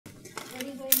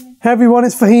Hey everyone,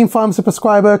 it's Fahim, pharmacy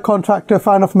prescriber, contractor,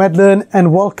 founder of MedLearn,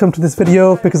 and welcome to this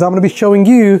video because I'm going to be showing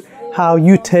you how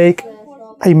you take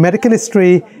a medical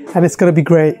history and it's going to be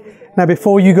great. Now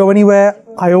before you go anywhere,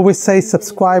 I always say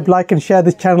subscribe, like and share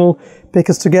this channel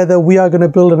because together we are going to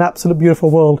build an absolute beautiful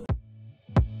world.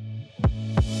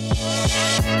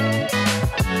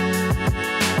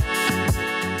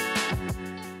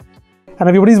 And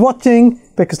everybody's watching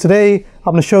because today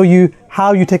I'm going to show you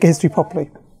how you take a history properly.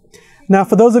 Now,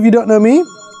 for those of you who don't know me,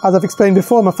 as I've explained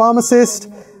before, I'm a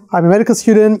pharmacist, I'm a medical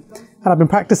student, and I've been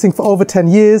practicing for over 10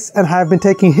 years and have been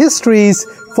taking histories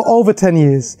for over 10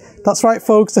 years. That's right,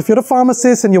 folks. If you're a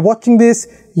pharmacist and you're watching this,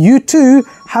 you too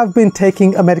have been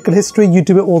taking a medical history. You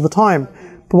do it all the time.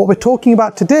 But what we're talking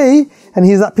about today, and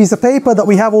here's that piece of paper that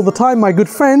we have all the time, my good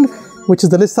friend, which is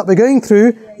the list that we're going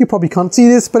through. You probably can't see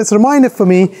this, but it's a reminder for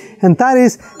me, and that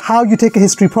is how you take a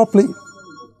history properly.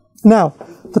 Now,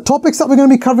 the topics that we're going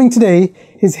to be covering today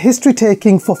is history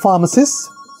taking for pharmacists,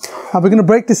 and we're going to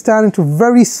break this down into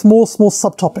very small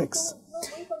subtopics.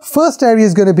 First area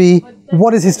is going to be,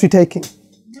 what is history taking?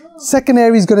 Second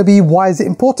area is going to be, why is it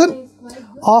important?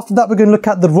 After that, we're going to look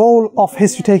at the role of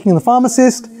history taking in the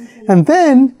pharmacist, and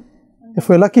then, if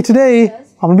we're lucky today,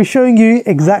 I'm going to be showing you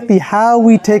exactly how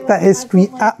we take that history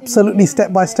absolutely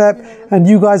step by step, and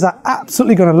you guys are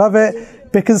absolutely going to love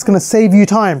it because it's going to save you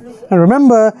time. And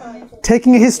remember,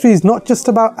 taking a history is not just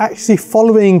about actually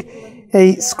following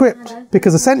a script,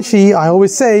 because essentially, I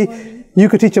always say, you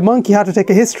could teach a monkey how to take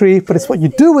a history, but it's what you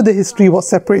do with the history what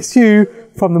separates you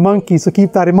from the monkey, so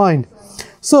keep that in mind.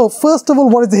 So first of all,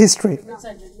 what is the history?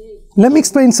 Let me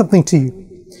explain something to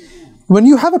you. When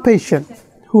you have a patient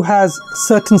who has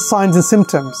certain signs and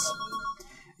symptoms,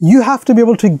 you have to be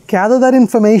able to gather that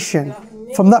information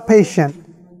from that patient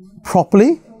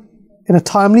properly, in a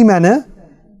timely manner,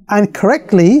 and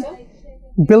correctly,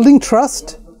 building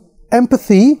trust,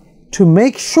 empathy, to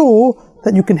make sure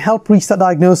that you can help reach that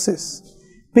diagnosis.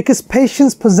 Because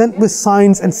patients present with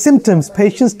signs and symptoms,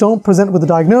 patients don't present with a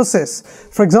diagnosis.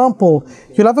 For example,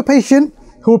 you'll have a patient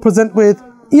who will present with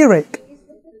earache,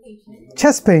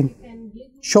 chest pain,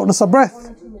 shortness of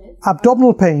breath,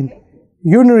 abdominal pain,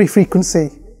 urinary frequency.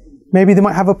 Maybe they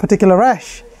might have a particular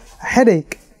rash, a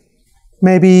headache,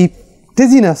 maybe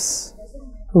dizziness,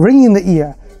 ringing in the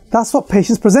ear. That's what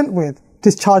patients present with,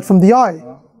 discharge from the eye.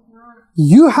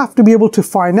 You have to be able to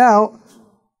find out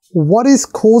what is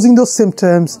causing those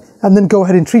symptoms and then go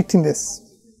ahead and treating this.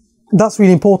 That's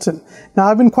really important. Now,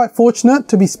 I've been quite fortunate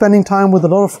to be spending time with a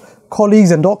lot of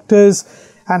colleagues and doctors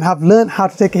and have learned how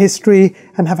to take a history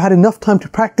and have had enough time to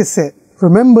practice it.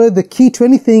 Remember, the key to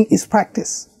anything is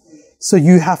practice. So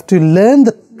you have to learn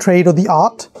the trade or the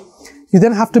art. You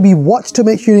then have to be watched to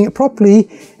make sure you're doing it properly,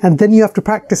 and then you have to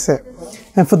practice it.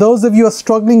 And for those of you who are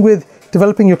struggling with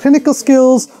developing your clinical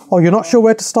skills, or you're not sure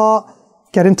where to start,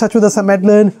 get in touch with us at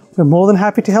MedLearn. We're more than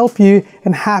happy to help you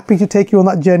and happy to take you on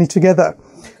that journey together.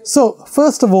 So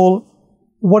first of all,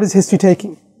 what is history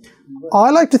taking? I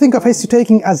like to think of history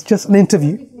taking as just an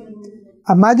interview.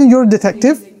 Imagine you're a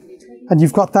detective and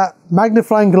you've got that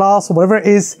magnifying glass or whatever it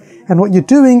is, and what you're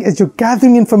doing is you're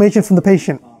gathering information from the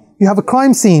patient. You have a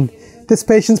crime scene. This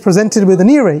patient's presented with an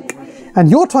earache, and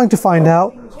you're trying to find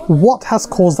out what has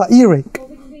caused that earache.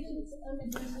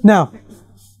 Now,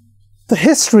 the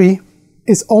history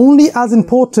is only as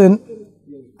important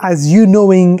as you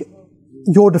knowing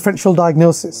your differential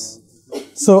diagnosis.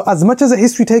 So as much as the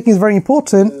history taking is very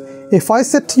important, if I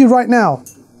said to you right now,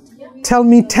 tell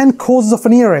me 10 causes of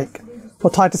an earache,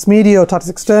 otitis media,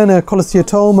 otitis externa,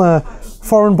 cholesteatoma,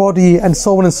 foreign body, and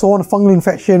so on, fungal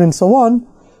infection, and so on,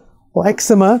 or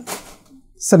eczema,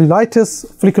 cellulitis,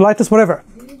 folliculitis, whatever.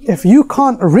 If you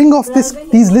can't ring off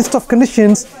these list of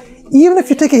conditions, even if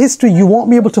you take a history, you won't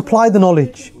be able to apply the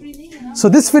knowledge. So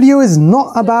this video is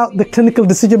not about the clinical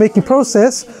decision-making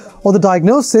process or the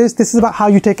diagnosis. This is about how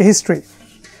you take a history.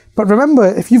 But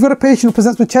remember, if you've got a patient who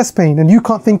presents with chest pain and you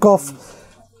can't think of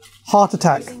heart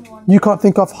attack, you can't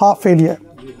think of heart failure,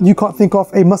 you can't think of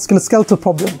a musculoskeletal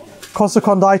problem,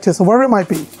 costochondritis, or whatever it might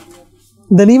be,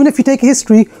 then even if you take a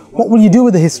history, what will you do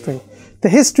with the history? The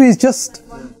history is just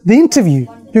the interview.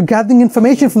 You're gathering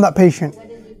information from that patient.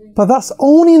 But that's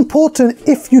only important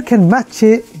if you can match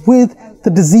it with the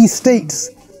disease states.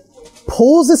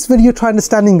 Pause this video, try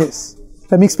understanding this.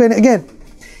 Let me explain it again.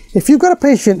 If you've got a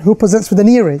patient who presents with an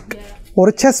earache or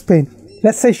a chest pain,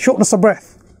 let's say shortness of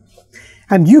breath,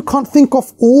 and you can't think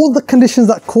of all the conditions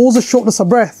that cause a shortness of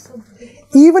breath,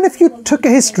 even if you took a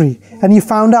history and you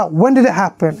found out when did it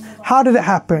happen, how did it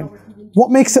happen,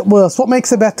 what makes it worse, what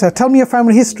makes it better, tell me your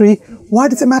family history, why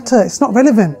does it matter? It's not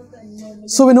relevant.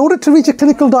 So in order to reach a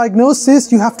clinical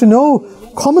diagnosis, you have to know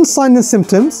common signs and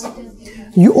symptoms,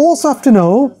 You also have to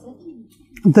know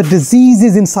the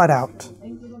diseases inside out.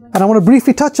 And I want to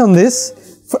briefly touch on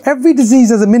this. For every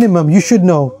disease as a minimum, you should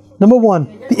know, number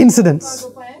one, the incidence.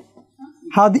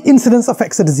 How the incidence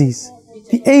affects the disease.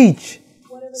 The age.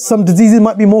 Some diseases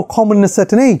might be more common in a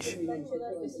certain age.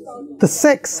 The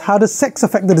sex. How does sex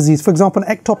affect the disease? For example,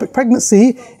 an ectopic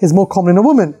pregnancy is more common in a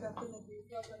woman.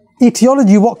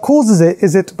 Etiology, what causes it?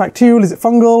 Is it bacterial? Is it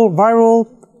fungal? Viral?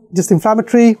 Just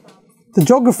inflammatory? The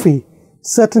geography.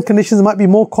 Certain conditions might be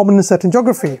more common in a certain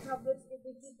geography.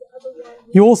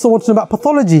 You also want to know about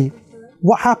pathology.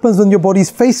 What happens when your body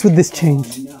is faced with this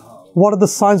change? What are the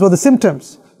signs, what are the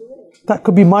symptoms? That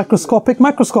could be microscopic,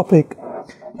 macroscopic.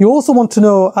 You also want to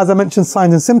know, as I mentioned,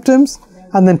 signs and symptoms,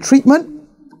 and then treatment,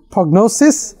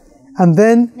 prognosis, and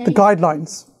then the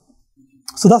guidelines.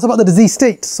 So that's about the disease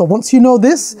state. So once you know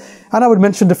this, and I would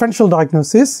mention differential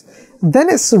diagnosis, then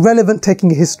it's relevant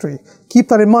taking a history. Keep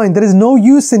that in mind. There is no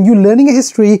use in you learning a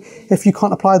history if you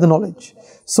can't apply the knowledge.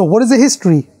 So what is a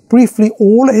history? Briefly,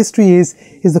 all a history is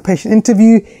the patient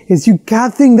interview, is you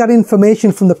gathering that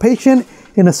information from the patient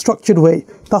in a structured way.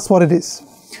 That's what it is.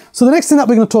 So the next thing that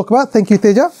we're going to talk about, thank you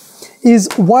Teja, is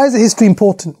why is a history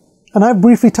important? And I've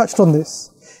briefly touched on this.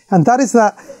 And that is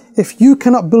that if you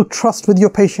cannot build trust with your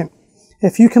patient,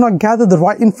 if you cannot gather the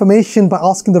right information by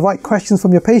asking the right questions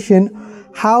from your patient,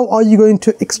 how are you going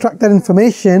to extract that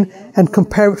information and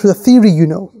compare it to the theory you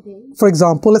know? For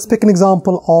example, let's pick an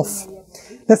example of,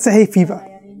 let's say hay fever.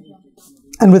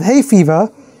 And with hay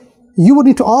fever, you would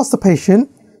need to ask the patient,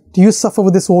 do you suffer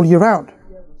with this all year round?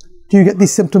 Do you get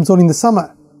these symptoms only in the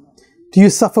summer? Do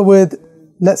you suffer with,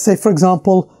 let's say, for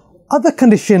example, other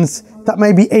conditions that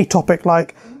may be atopic,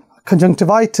 like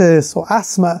conjunctivitis or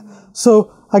asthma?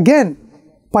 So again,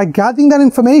 by gathering that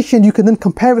information, you can then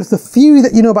compare it to the theory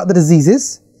that you know about the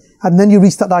diseases, and then you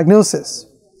reach that diagnosis.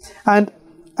 And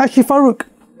actually, Farooq,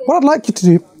 what I'd like you to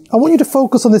do, I want you to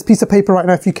focus on this piece of paper right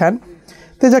now if you can.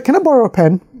 Teja, can I borrow a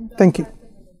pen? Thank you.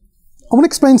 I want to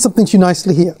explain something to you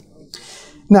nicely here.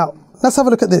 Now, let's have a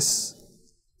look at this.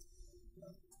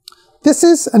 This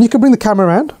is, and you can bring the camera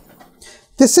around.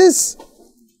 This is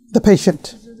the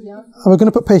patient. And we're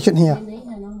going to put patient here.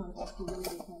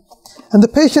 And the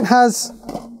patient has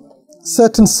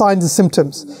certain signs and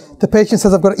symptoms. The patient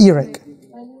says, I've got an earache.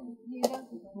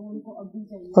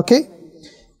 Okay?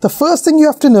 The first thing you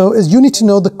have to know is you need to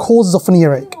know the causes of an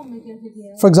earache.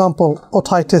 For example,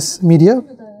 otitis media,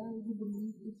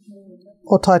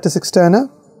 otitis externa,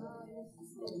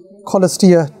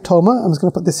 cholesteatoma. I'm just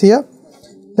going to put this here.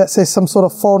 Let's say some sort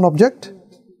of foreign object.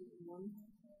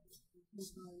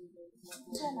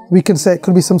 We can say it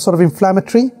could be some sort of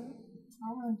inflammatory,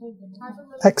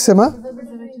 eczema.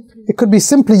 It could be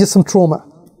simply just some trauma.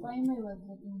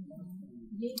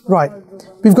 Right,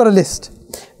 we've got a list.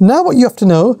 Now what you have to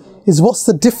know is what's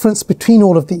the difference between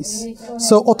all of these.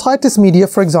 So otitis media,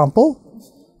 for example,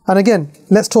 and again,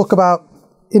 let's talk about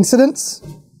incidence,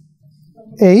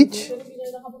 age,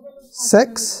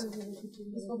 sex,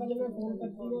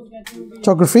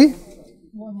 geography,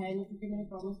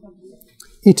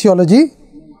 etiology,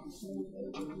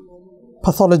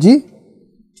 pathology,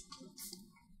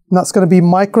 and that's going to be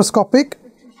microscopic,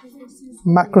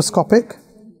 macroscopic,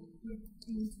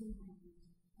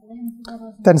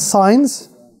 then signs,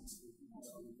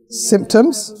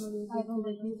 symptoms,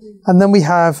 and then we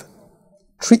have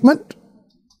treatment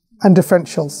and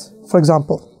differentials. For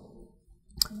example,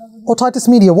 otitis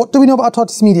media. What do we know about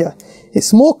otitis media?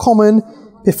 It's more common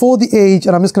before the age,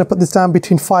 and I'm just going to put this down,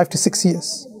 between 5 to 6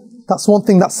 years. That's one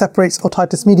thing that separates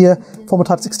otitis media from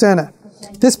otitis externa.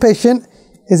 This patient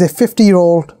is a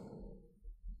 50-year-old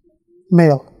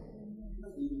male.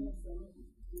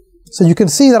 So you can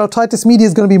see that otitis media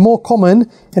is going to be more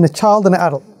common in a child than an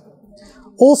adult.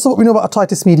 Also, what we know about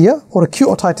otitis media, or acute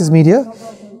otitis media,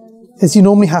 is you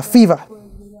normally have fever,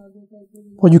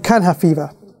 or you can have fever.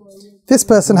 This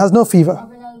person has no fever.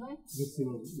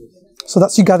 So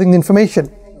that's you gathering the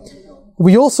information.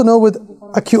 We also know with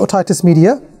acute otitis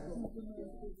media,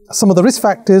 some of the risk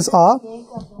factors are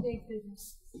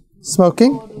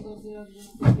smoking.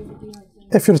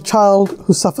 If you're a child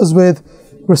who suffers with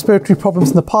respiratory problems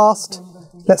in the past,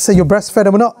 let's say you're breastfed,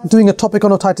 and we're not doing a topic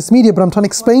on otitis media, but I'm trying to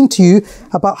explain to you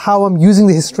about how I'm using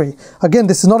the history. Again,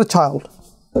 this is not a child.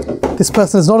 This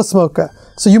person is not a smoker.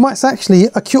 So you might say, actually,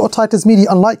 acute otitis media,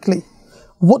 unlikely.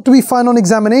 What do we find on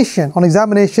examination? On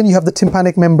examination, you have the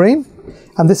tympanic membrane,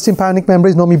 and this tympanic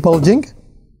membrane is normally bulging,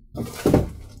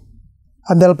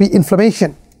 and there'll be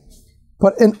inflammation.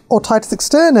 But in otitis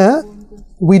externa,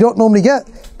 we don't normally get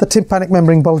the tympanic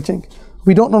membrane bulging.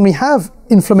 we don't normally have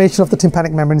inflammation of the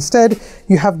tympanic membrane. Instead,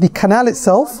 you have the canal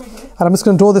itself, and I'm just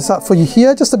going to draw this out for you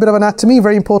here, just a bit of anatomy,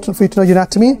 very important for you to know your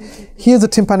anatomy. Here's the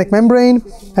tympanic membrane,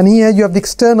 and here you have the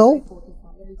external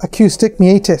acoustic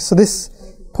meatus. So this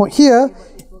point here,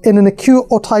 in an acute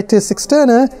otitis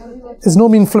externa, is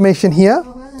normally inflammation here,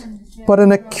 but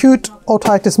in acute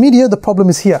otitis media, the problem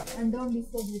is here.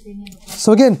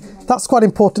 So again, that's quite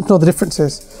important to know the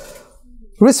differences.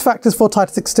 Risk factors for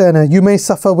otitis externa: you may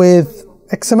suffer with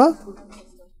eczema,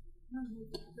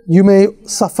 you may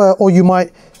suffer or you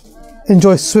might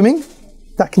enjoy swimming,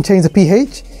 that can change the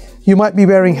pH, you might be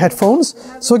wearing headphones.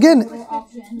 So again,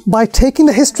 by taking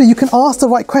the history, you can ask the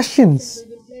right questions.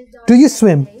 Do you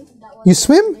swim? You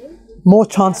swim? More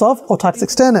chance of otitis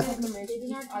externa.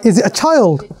 Is it a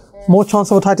child? More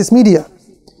chance of otitis media.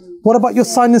 What about your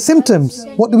signs and symptoms?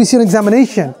 What do we see on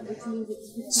examination?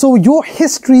 So your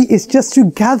history is just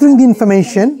you gathering the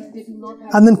information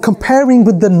and then comparing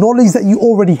with the knowledge that you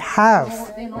already have.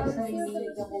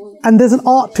 And there's an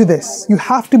art to this. You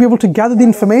have to be able to gather the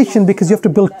information because you have to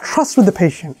build trust with the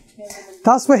patient.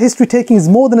 That's where history taking is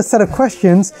more than a set of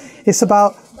questions. It's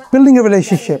about building a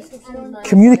relationship,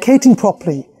 communicating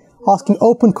properly, asking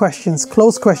open questions,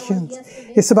 closed questions.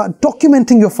 It's about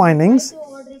documenting your findings,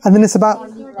 and then it's about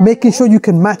making sure you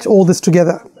can match all this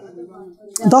together.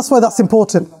 That's why that's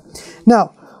important.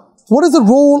 Now, what is the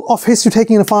role of history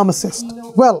taking in a pharmacist?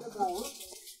 Well,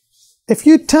 if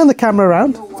you turn the camera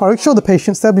around, Farooq, show the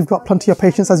patients there. We've got plenty of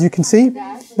patients, as you can see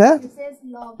there.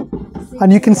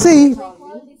 And you can see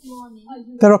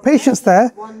there are patients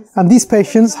there, and these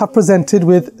patients have presented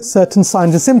with certain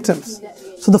signs and symptoms.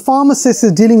 So the pharmacist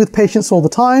is dealing with patients all the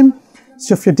time.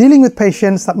 So if you're dealing with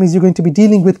patients, that means you're going to be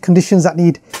dealing with conditions that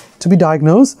need to be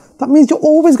diagnosed. That means you're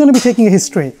always going to be taking a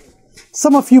history.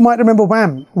 Some of you might remember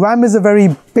WAM. WAM is a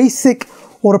very basic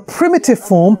or a primitive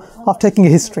form of taking a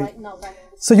history.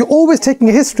 So you're always taking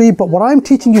a history, but what I'm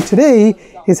teaching you today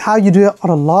is how you do it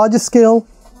on a larger scale,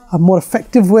 a more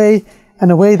effective way,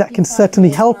 and a way that can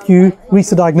certainly help you reach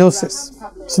the diagnosis.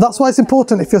 So that's why it's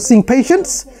important. If you're seeing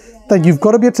patients, then you've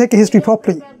got to be able to take a history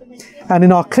properly. And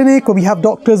in our clinic, where we have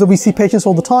doctors and we see patients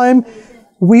all the time,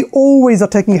 we always are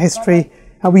taking a history,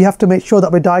 and we have to make sure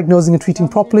that we're diagnosing and treating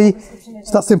properly.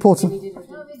 So that's important.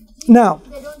 Now,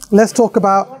 let's talk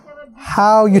about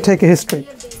how you take a history.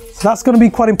 So that's going to be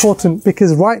quite important,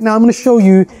 because right now I'm going to show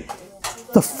you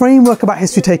the framework about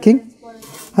history taking.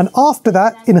 And after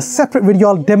that, in a separate video,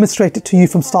 I'll demonstrate it to you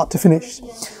from start to finish.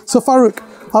 So Farooq,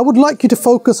 I would like you to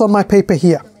focus on my paper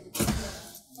here.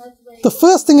 The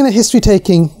first thing in a history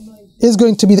taking is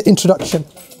going to be the introduction.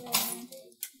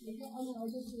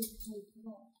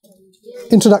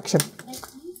 Introduction.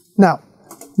 Now,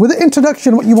 with the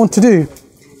introduction, what you want to do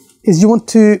is you want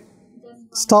to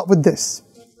start with this.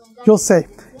 You'll say,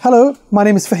 hello, my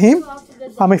name is Fahim.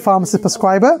 I'm a pharmacist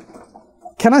prescriber.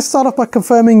 Can I start off by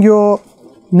confirming your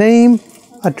name,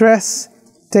 address,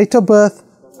 date of birth,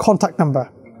 contact number?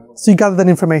 So you gather that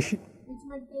information.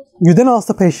 You then ask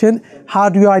the patient, how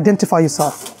do you identify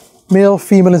yourself? Male,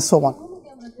 female, and so on.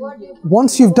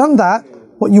 Once you've done that,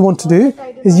 what you want to do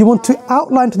is you want to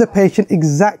outline to the patient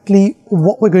exactly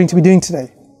what we're going to be doing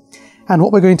today. And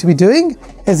what we're going to be doing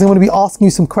is I'm going to be asking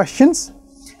you some questions.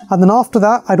 And then after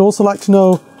that, I'd also like to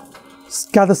know,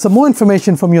 gather some more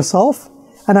information from yourself.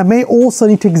 And I may also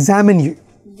need to examine you,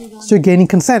 so you're gaining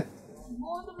consent.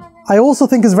 I also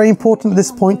think it's very important at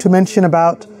this point to mention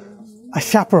about a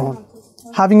chaperone.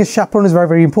 Having a chaperone is very,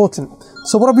 very important.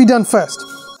 So what have we done first?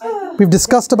 We've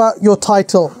discussed about your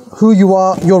title, who you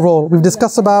are, your role. We've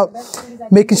discussed about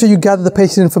making sure you gather the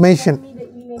patient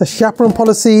information. The chaperone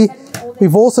policy.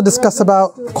 We've also discussed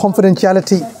about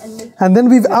confidentiality. And then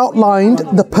we've outlined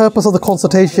the purpose of the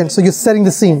consultation. So you're setting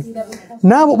the scene.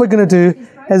 Now what we're going to do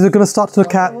is we're going to start to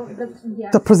look at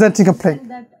the presenting complaint.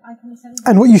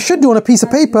 And what you should do on a piece of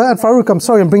paper, and Farooq, I'm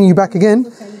sorry, I'm bringing you back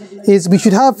again, is we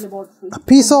should have a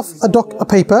piece of a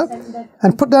paper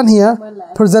and put down here,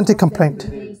 presenting complaint.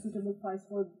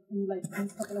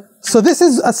 So this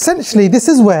is essentially, this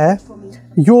is where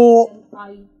your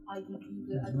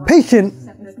patient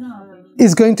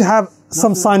is going to have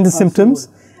some signs and symptoms,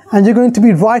 and you're going to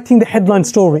be writing the headline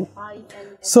story.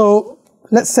 So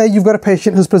let's say you've got a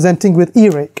patient who's presenting with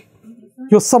earache.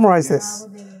 You'll summarize this.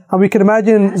 And we can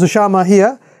imagine Zushama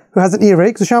here, who has an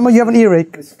earache. Zushama, you have an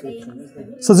earache.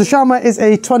 So Zushama is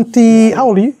a 20, how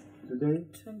old are you?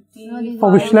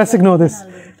 Oh, let's ignore this.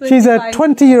 She's a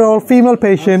 20-year-old female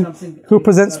patient who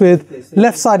presents with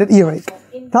left-sided earache.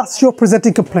 That's your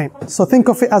presenting complaint. So think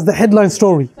of it as the headline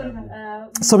story.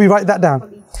 So we write that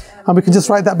down. And we can just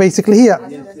write that basically here,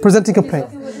 presenting complaint.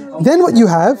 Then what you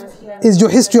have is your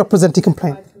history of presenting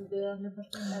complaint.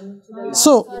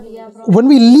 So when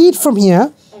we lead from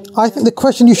here, I think the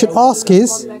question you should ask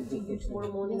is,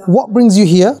 what brings you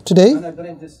here today?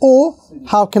 Or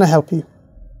how can I help you?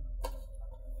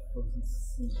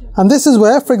 And this is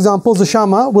where, for example,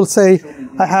 Zushama will say,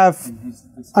 I have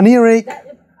an earache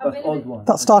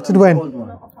that started when?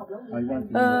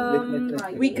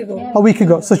 Week ago. A week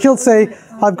ago. So she'll say,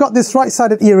 I've got this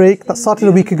right-sided earache that started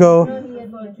a week ago.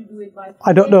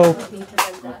 I don't know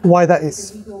why that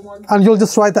is. And you'll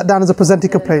just write that down as a presenting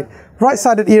complaint.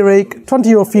 Right-sided earache,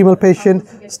 20-year-old female patient,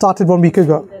 started 1 week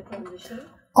ago.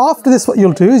 After this, what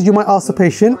you'll do is you might ask the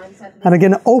patient, and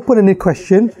again, an open-ended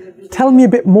question, tell me a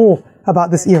bit more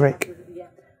about this earache.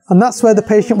 And that's where the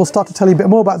patient will start to tell you a bit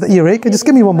more about the earache. And just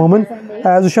give me one moment.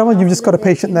 Zushama, you've just got a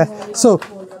patient there. So,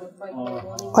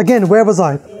 again, where was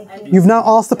I? You've now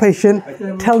asked the patient,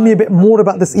 tell me a bit more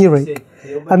about this earache.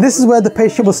 And this is where the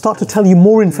patient will start to tell you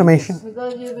more information.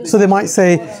 So they might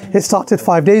say, it started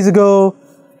 5 days ago,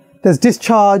 there's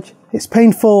discharge, it's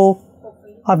painful,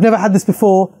 I've never had this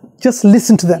before. Just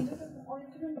listen to them.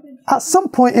 At some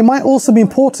point, it might also be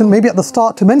important, maybe at the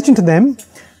start, to mention to them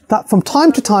that from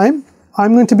time to time,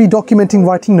 I'm going to be documenting,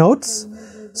 writing notes.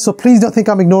 So please don't think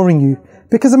I'm ignoring you.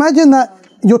 Because imagine that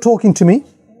you're talking to me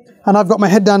and I've got my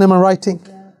head down and I'm writing.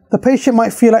 The patient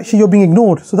might feel actually you're being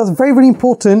ignored. So that's very, very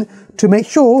important to make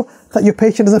sure that your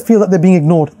patient doesn't feel that they're being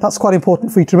ignored. That's quite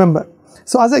important for you to remember.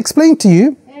 So as I explained to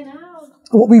you,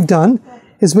 what we've done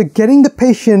is we're getting the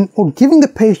patient or giving the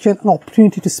patient an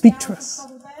opportunity to speak to us.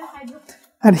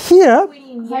 And here,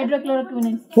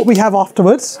 what we have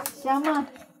afterwards,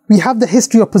 we have the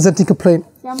history of presenting complaint.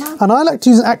 And I like to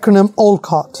use an acronym,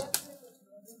 OLCART.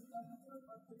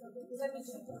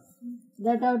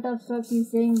 That out of stock he's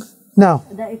saying. Now,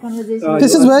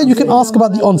 this is where you can ask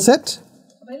about the onset,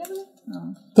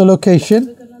 the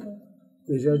location,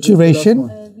 duration,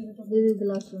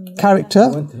 character.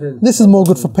 This is more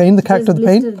good for pain, the character of the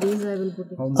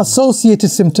pain. Associated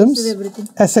symptoms,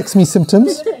 SXME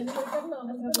symptoms.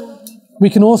 We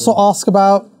can also ask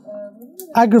about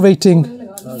aggravating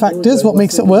factors, what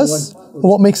makes it worse,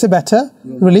 or what makes it better,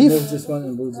 relief,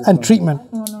 and treatment.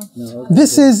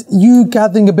 This is you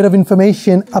gathering a bit of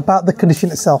information about the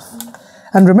condition itself.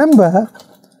 And remember,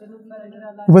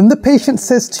 when the patient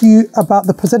says to you about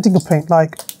the presenting complaint,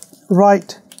 like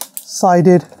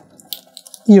right-sided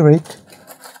earache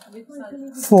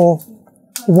for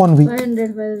 1 week,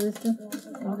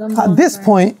 at this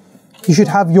point, you should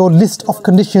have your list of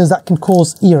conditions that can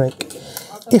cause earache.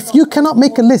 If you cannot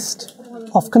make a list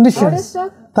of conditions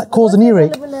that cause an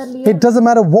earache, it doesn't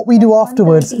matter what we do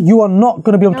afterwards, you are not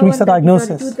going to be able to reach that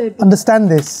diagnosis. Understand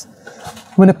this.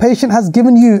 When a patient has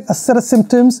given you a set of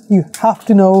symptoms, you have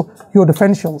to know your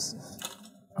differentials.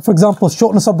 For example,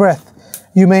 shortness of breath.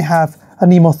 You may have a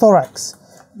pneumothorax.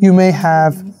 You may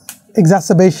have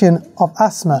exacerbation of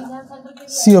asthma,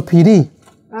 COPD.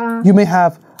 You may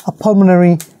have a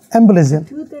pulmonary embolism.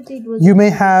 You may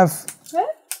have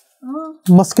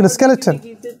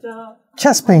musculoskeletal,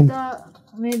 chest pain.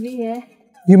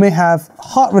 You may have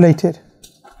heart-related.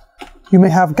 You may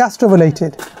have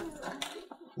gastro-related.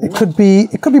 It could be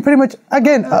pretty much,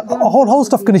 again, a whole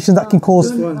host of conditions that can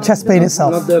cause chest pain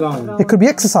itself. It could be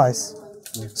exercise.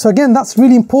 So again, that's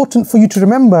really important for you to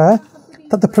remember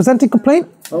that the presenting complaint,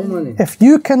 if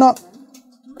you cannot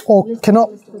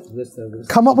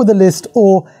come up with a list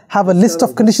or have a list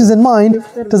of conditions in mind,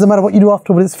 doesn't matter what you do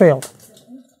afterwards, it's failed.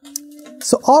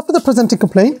 So after the presenting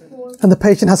complaint and the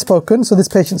patient has spoken, so this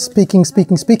patient's speaking,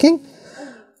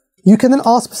 you can then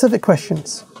ask specific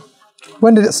questions.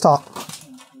 When did it start?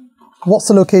 What's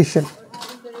the location?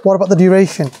 What about the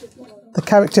duration? The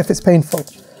character if it's painful.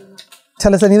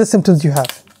 Tell us any of the symptoms you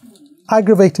have.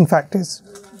 Aggravating factors,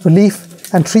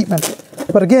 relief and treatment.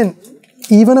 But again,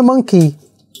 even a monkey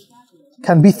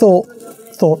can be taught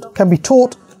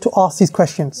to ask these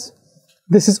questions.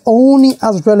 This is only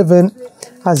as relevant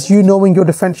as you knowing your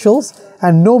differentials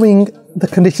and knowing the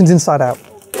conditions inside out.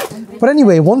 But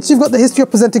anyway, once you've got the history of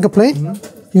presenting complaint,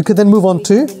 you can then move on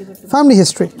to family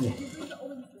history.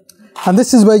 And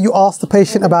this is where you ask the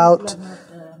patient about,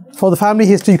 for the family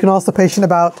history, you can ask the patient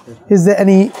about, is there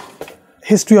any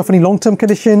history of any long-term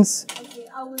conditions?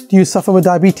 Do you suffer with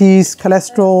diabetes,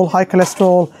 cholesterol, high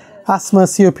cholesterol, asthma,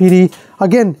 COPD?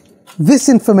 Again, this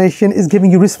information is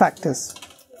giving you risk factors.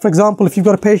 For example, if you've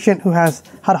got a patient who has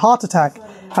had a heart attack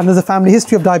and there's a family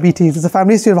history of diabetes, there's a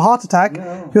family history of a heart attack,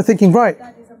 you're thinking, right,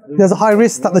 there's a high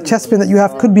risk that the chest pain that you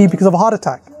have could be because of a heart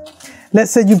attack. Let's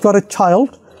say you've got a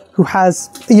child who has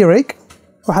a earache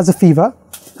or has a fever,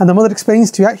 and the mother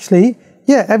explains to you, actually,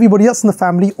 yeah, everybody else in the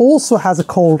family also has a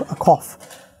cold, a cough.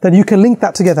 Then you can link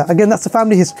that together. Again, that's the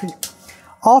family history.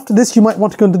 After this, you might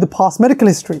want to go into the past medical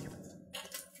history.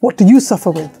 What do you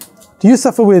suffer with? Do you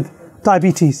suffer with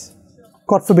diabetes?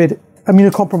 God forbid,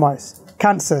 immunocompromise,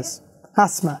 cancers,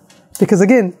 asthma? Because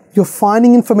again, you're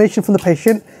finding information from the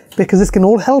patient because this can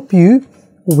all help you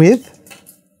with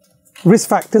risk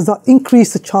factors that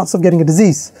increase the chance of getting a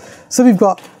disease. So we've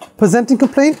got presenting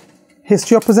complaint,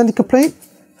 history of presenting complaint,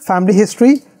 family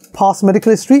history, past medical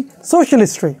history, social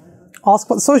history. Ask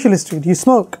about the social history. Do you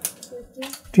smoke?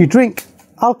 Do you drink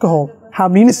alcohol? How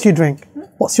many units do you drink?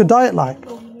 What's your diet like?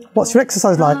 What's your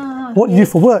exercise like? What do you do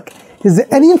for work? Is there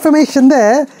any information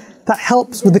there that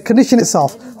helps with the condition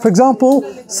itself? For example,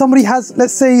 somebody has,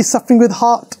 let's say, suffering with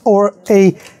heart or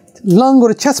a lung or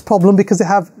a chest problem because they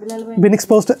have been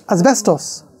exposed to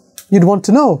asbestos. You'd want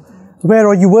to know, where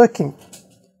are you working?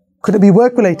 Could it be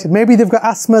work related? Maybe they've got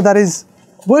asthma that is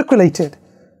work related,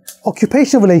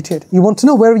 occupation related. You want to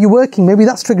know, where are you working? Maybe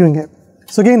that's triggering it.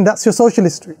 So again, that's your social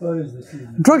history.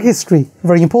 Drug history,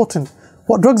 very important.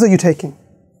 What drugs are you taking?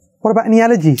 What about any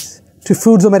allergies to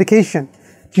foods or medication?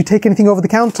 Do you take anything over the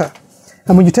counter?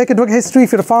 And when you take a drug history,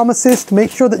 if you're a pharmacist, make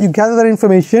sure that you gather that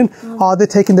information. Are they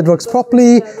taking the drugs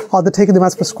properly? Are they taking them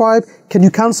as prescribed? Can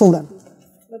you counsel them?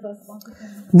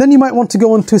 Then you might want to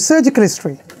go on to surgical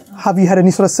history. Have you had any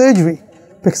sort of surgery?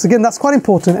 Because again, that's quite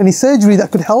important. Any surgery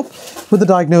that could help with the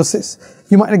diagnosis.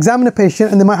 You might examine a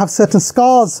patient and they might have certain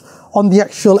scars on the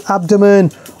actual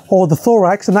abdomen or the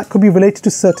thorax, and that could be related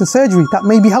to certain surgery. That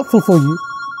may be helpful for you.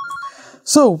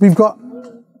 So we've got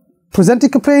presenting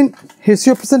complaint,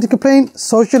 history of presenting complaint,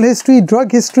 social history,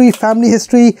 drug history, family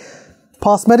history,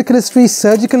 past medical history,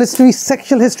 surgical history,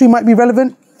 sexual history might be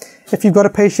relevant. If you've got a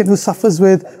patient who suffers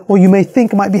with, or you may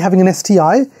think might be having an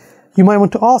STI, you might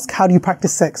want to ask, how do you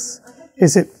practice sex?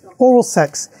 Is it oral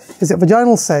sex? Is it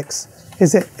vaginal sex?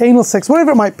 Is it anal sex?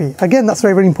 Whatever it might be. Again, that's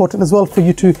very, very important as well for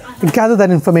you to gather that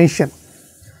information.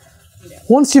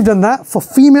 Once you've done that, for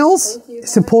females,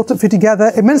 it's important for you to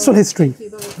gather a menstrual history.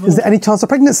 Is there any chance of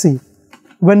pregnancy?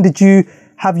 When did you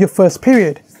have your first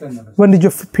period? When did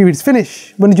your periods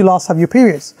finish? When did you last have your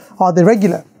periods? Are they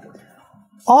regular?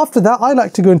 After that, I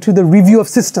like to go into the review of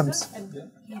systems.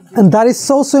 And that is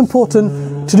so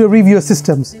important to do a review of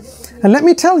systems. And let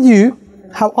me tell you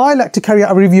how I like to carry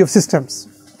out a review of systems.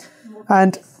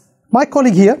 And my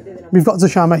colleague here, we've got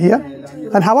Zushama here,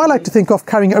 and how I like to think of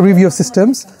carrying a review of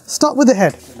systems, start with the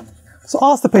head. So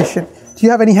ask the patient, do you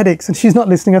have any headaches? And she's not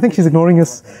listening, I think she's ignoring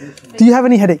us. Do you have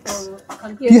any headaches?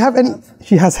 Do you have any?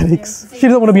 She has headaches. She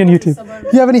doesn't want to be on YouTube. Do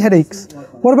you have any headaches?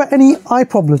 What about any eye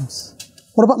problems?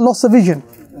 What about loss of vision?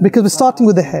 Because we're starting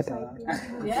with the head.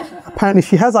 Apparently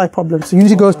she has eye problems, so you need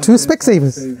to go to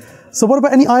Specsavers. So what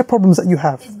about any eye problems that you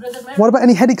have? What about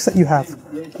any headaches that you have?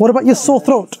 What about your sore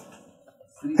throat?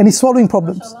 Any swallowing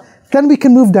problems? Then we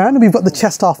can move down and we've got the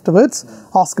chest afterwards.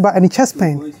 Ask about any chest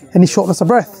pain, any shortness of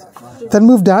breath. Then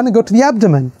move down and go to the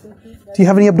abdomen. Do you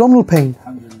have any abdominal pain?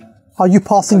 Are you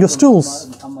passing your stools?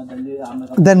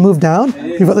 Then move down.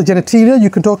 You've got the genitalia. You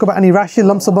can talk about any rashes,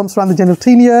 lumps or bumps around the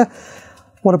genitalia.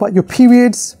 What about your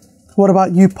periods? What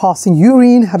about you passing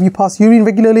urine? Have you passed urine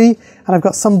regularly? And I've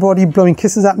got somebody blowing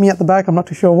kisses at me at the back. I'm not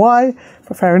too sure why,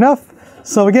 but fair enough.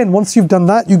 So again, once you've done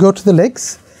that, you go to the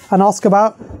legs and ask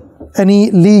about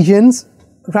any lesions,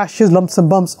 rashes, lumps and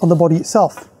bumps on the body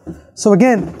itself. So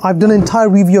again, I've done an entire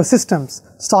review of systems,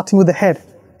 starting with the head.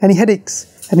 Any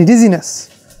headaches, any dizziness,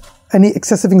 any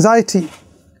excessive anxiety,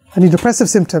 any depressive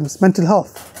symptoms, mental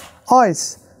health.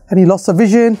 Eyes, any loss of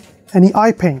vision, any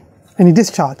eye pain, any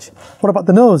discharge. What about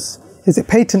the nose? Is it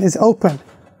patent? Is it open?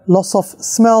 Loss of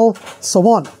smell, so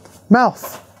on.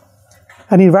 Mouth,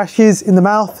 any rashes in the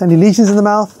mouth, any lesions in the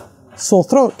mouth, sore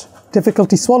throat,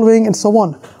 difficulty swallowing, and so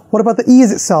on. What about the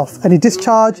ears itself? Any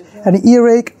discharge, any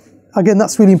earache? Again,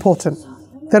 that's really important.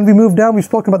 Then we move down, we've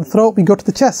spoken about the throat, we go to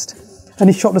the chest.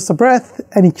 Any shortness of breath,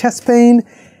 any chest pain,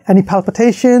 any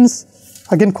palpitations?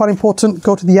 Again, quite important,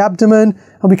 go to the abdomen,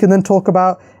 and we can then talk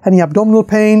about any abdominal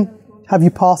pain. Have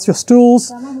you passed your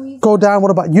stools? Go down,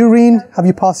 what about urine? Have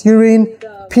you passed urine?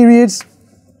 Periods?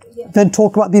 Then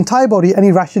talk about the entire body,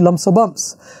 any rashes, lumps or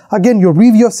bumps. Again, your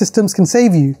review of systems can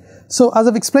save you. So as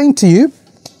I've explained to you,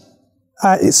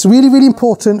 it's really, really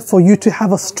important for you to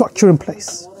have a structure in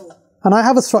place. And I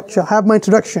have a structure, I have my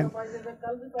introduction.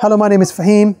 Hello, my name is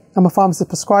Fahim, I'm a pharmacist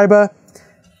prescriber,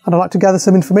 and I'd like to gather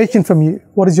some information from you.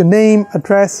 What is your name,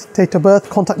 address, date of birth,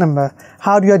 contact number?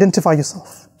 How do you identify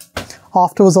yourself?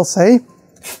 Afterwards, I'll say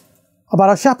about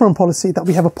our chaperone policy, that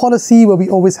we have a policy where we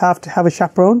always have to have a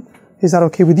chaperone. Is that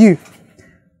okay with you?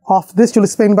 After this, you'll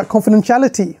explain about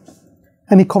confidentiality.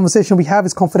 Any conversation we have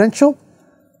is confidential.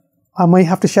 I may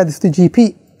have to share this with the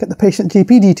GP, get the patient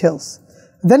GP details.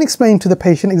 Then explain to the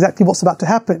patient exactly what's about to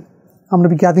happen. I'm going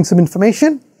to be gathering some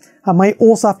information. I might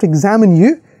also have to examine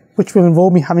you which will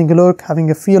involve me having a look,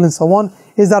 having a feel and so on.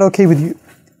 Is that okay with you?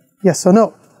 Yes or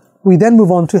no? We then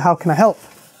move on to how can I help?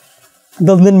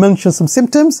 They'll then mention some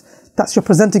symptoms. That's your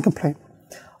presenting complaint.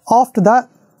 After that,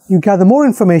 you gather more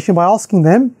information by asking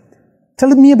them, tell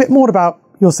me a bit more about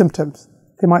your symptoms.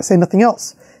 They might say nothing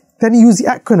else. Then you use the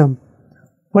acronym.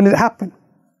 When did it happen?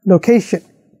 Location,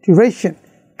 duration,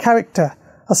 character,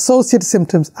 associated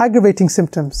symptoms, aggravating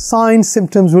symptoms, signs,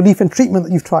 symptoms, relief and treatment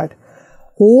that you've tried.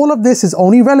 All of this is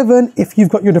only relevant if you've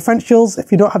got your differentials.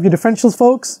 If you don't have your differentials,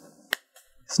 folks,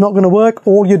 it's not going to work.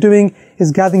 All you're doing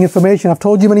is gathering information. I've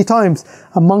told you many times,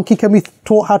 a monkey can be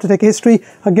taught how to take a history.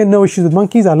 Again, no issues with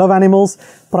monkeys. I love animals,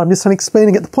 but I'm just trying to explain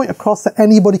and get the point across that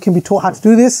anybody can be taught how to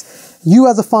do this. You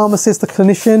as a pharmacist, the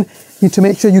clinician, need to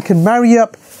make sure you can marry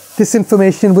up this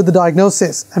information with the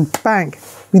diagnosis, and bang,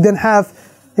 we then have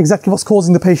exactly what's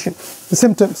causing the patient, the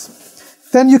symptoms.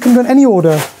 Then you can go in any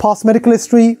order: past medical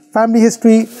history, family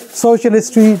history, social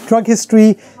history, drug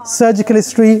history, surgical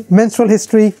history, menstrual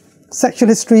history, sexual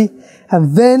history,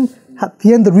 and then at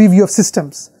the end, the review of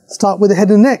systems. Start with the head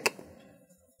and neck.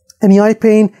 Any eye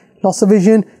pain, loss of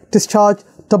vision, discharge,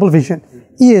 double vision.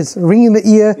 Ears, ringing in the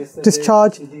ear,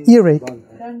 discharge, earache.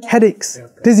 Headaches,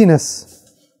 dizziness.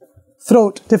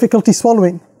 Throat, difficulty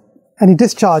swallowing. Any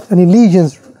discharge, any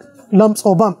lesions, lumps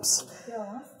or bumps.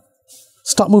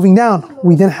 Start moving down.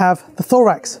 We then have the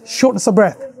thorax, shortness of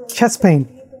breath, chest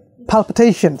pain,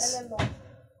 palpitations.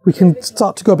 We can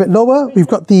start to go a bit lower. We've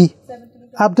got the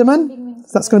abdomen.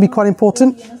 So that's going to be quite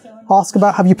important. Ask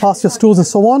about have you passed your stools and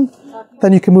so on.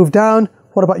 Then you can move down.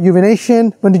 What about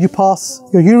urination? When did you pass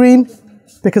your urine?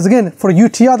 Because again, for a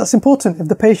UTI, that's important. If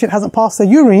the patient hasn't passed their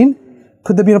urine,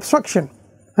 could there be an obstruction?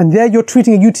 And there you're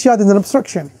treating a UTI, there's an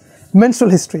obstruction.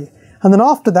 Menstrual history. And then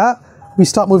after that, we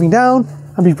start moving down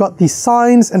and we've got the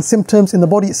signs and symptoms in the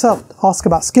body itself. Ask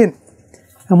about skin.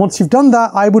 And once you've done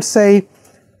that, I would say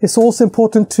it's also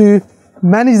important to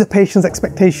manage the patient's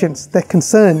expectations, their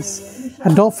concerns,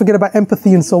 and don't forget about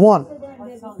empathy and so on.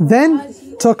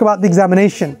 Then talk about the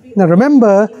examination. Now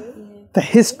remember, the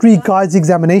history guides the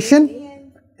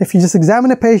examination. If you just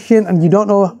examine a patient and you don't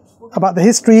know about the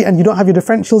history and you don't have your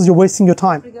differentials, you're wasting your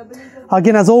time.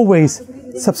 Again, as always,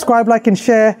 subscribe, like and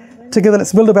share. Together,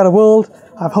 let's build a better world.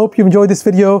 I hope you enjoyed this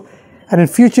video, and in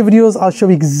future videos, I'll show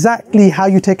you exactly how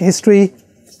you take a history.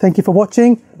 Thank you for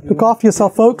watching. Look after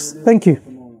yourself, folks. Thank you.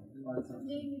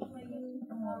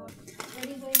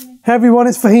 Hey everyone,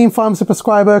 it's Fahim, pharmacy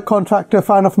prescriber, contractor,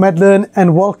 fan of Medlearn,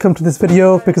 and welcome to this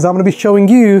video because I'm going to be showing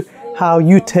you how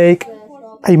you take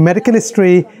a medical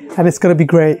history, and it's going to be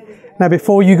great. Now,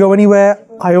 before you go anywhere,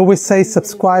 I always say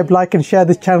subscribe, like and share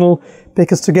this channel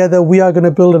because together we are going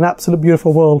to build an absolute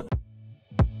beautiful world.